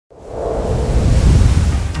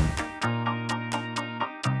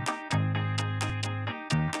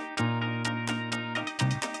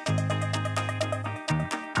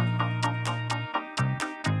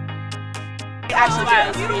why it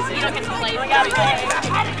was freezing. You don't get to play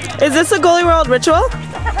together. Is this a Goalie World ritual?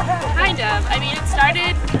 Kind of. I mean, it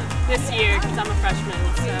started this year because I'm a freshman,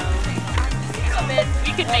 so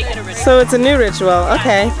we could make it a ritual. So it's a new ritual.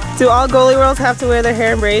 Okay. Do all Goalie Worlds have to wear their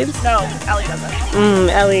hair in braids? No, Ellie doesn't.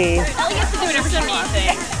 Ellie. Ellie gets to do it. It's a me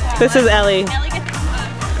thing. This is Ellie.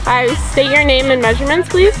 Alright, state your name and measurements,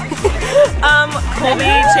 please. Colby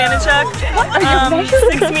Chanichuk.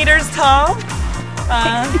 6 meters tall.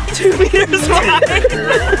 2 meters wide.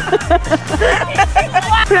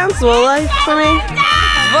 Pronounce Zwolle for me.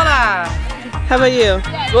 Zwolle. How about you?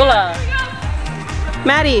 Zwolle.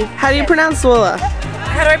 Maddie, how do you pronounce Zwolle?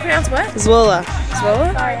 How do I pronounce what? Zwolle.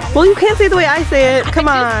 Zwolle? Well, you can't say it the way I say it. Come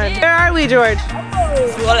on. Where are we, George?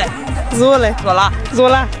 Zwolle. Zwolle. Zwolle.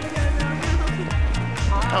 Zwolle.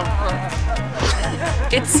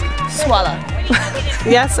 It's Swalla.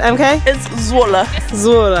 Yes, MK? It's Zwolle.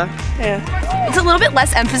 Zwolle. Yeah. It's a little bit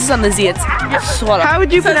less emphasis on the Z. It's Swalla. How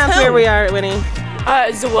would you pronounce where we are, Winnie?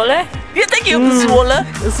 Zwolle. Yeah, thank you. Zwolle.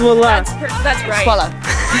 Zwolle. That's right. Swalla.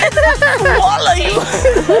 Swalla, you.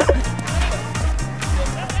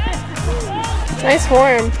 Nice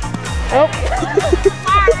form. Oh.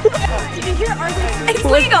 It's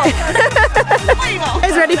legal. You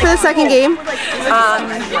guys ready for the second game?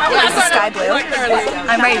 It's sky blue.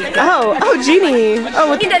 I'm ready to go. Oh, Jeannie.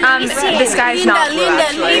 Oh, The sky's not blue,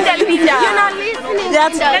 actually. You're not listening.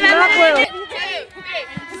 That's not blue.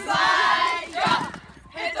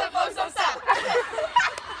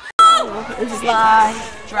 Slide,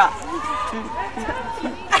 drop.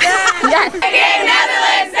 Yes. Game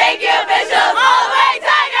Netherlands, thank you officials, all the way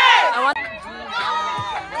Tigers!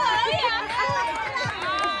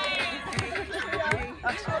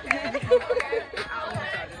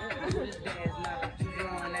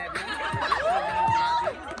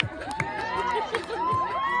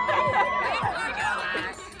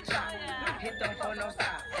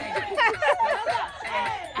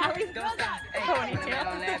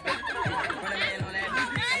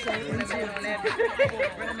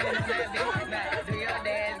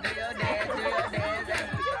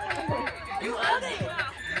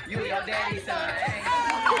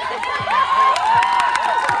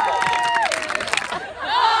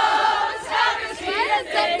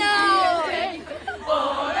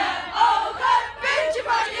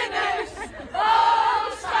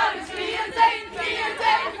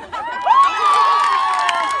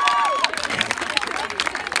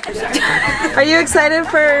 Are you excited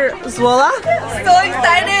for Zwolle? So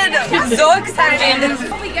excited! So excited!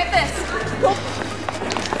 We get this.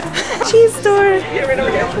 Cheese store.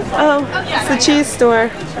 Oh, it's the cheese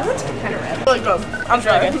store. Really good. I'm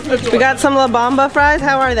sorry. We got some La Bamba fries.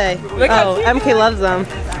 How are they? Oh, MK loves them.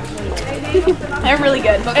 They're really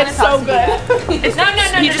good. It's so good. It's no.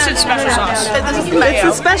 He just said special sauce. It's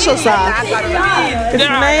a special sauce. It's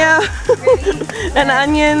mayo and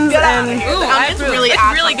onions and It's really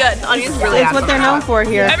good. Onions really it's what they're known for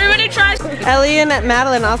here. Everybody tries. Ellie and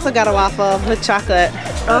Madeline also got a waffle with chocolate.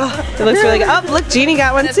 Oh, it looks really good. Oh, look, Jeannie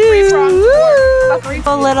got one too. Woo!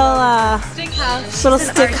 A little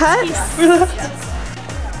stick hut.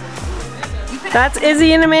 That's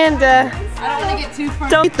Izzy and Amanda. I don't want to get too far.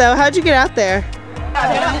 Don't eat though. How'd you get out there?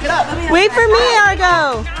 Wait for me,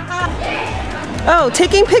 Argo. Oh,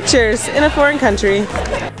 taking pictures in a foreign country.